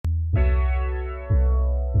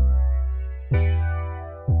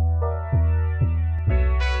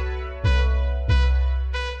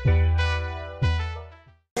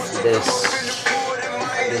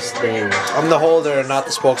I'm the holder, not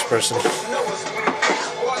the spokesperson.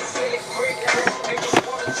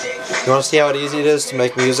 You want to see how easy it is to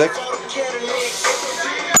make music?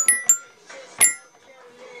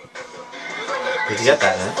 Where'd you get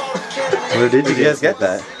that, man? Where did you guys get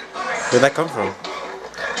that? Where'd that come from?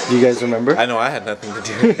 Do you guys remember? I know I had nothing to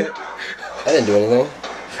do with it. I didn't do anything.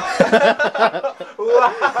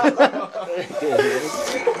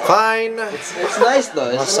 Fine. It's nice though.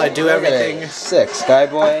 Unless I do everything. 6.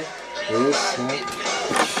 Skyboy.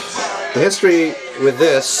 The history with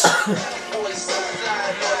this,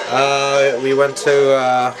 we went to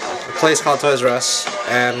a place called Toys R Us,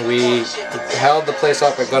 and we held the place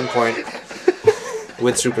up at gunpoint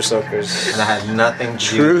with Super Soakers. And I had nothing to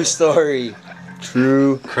do. True story.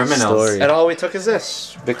 True Criminals. story. And all we took is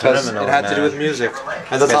this, because Criminal, it had to do with music.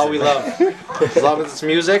 And that's all we love. As long as it's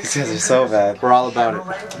music, These guys are so bad. we're all about it.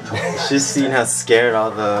 She's seen how scared all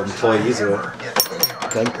the employees were.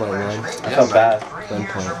 Gunpoint, man. I felt bad.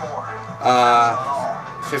 Gunpoint.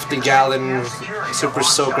 50-gallon Super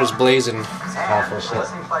Soakers blazing. Powerful shit.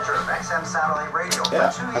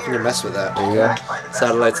 Yeah, how can you mess with that? There you go.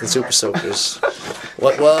 Satellites and Super Soakers.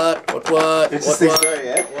 What? Interesting story,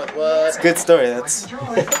 yeah? It's a good story. That's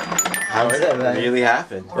How did it really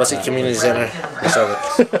happen? What's the community center? I saw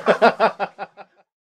it.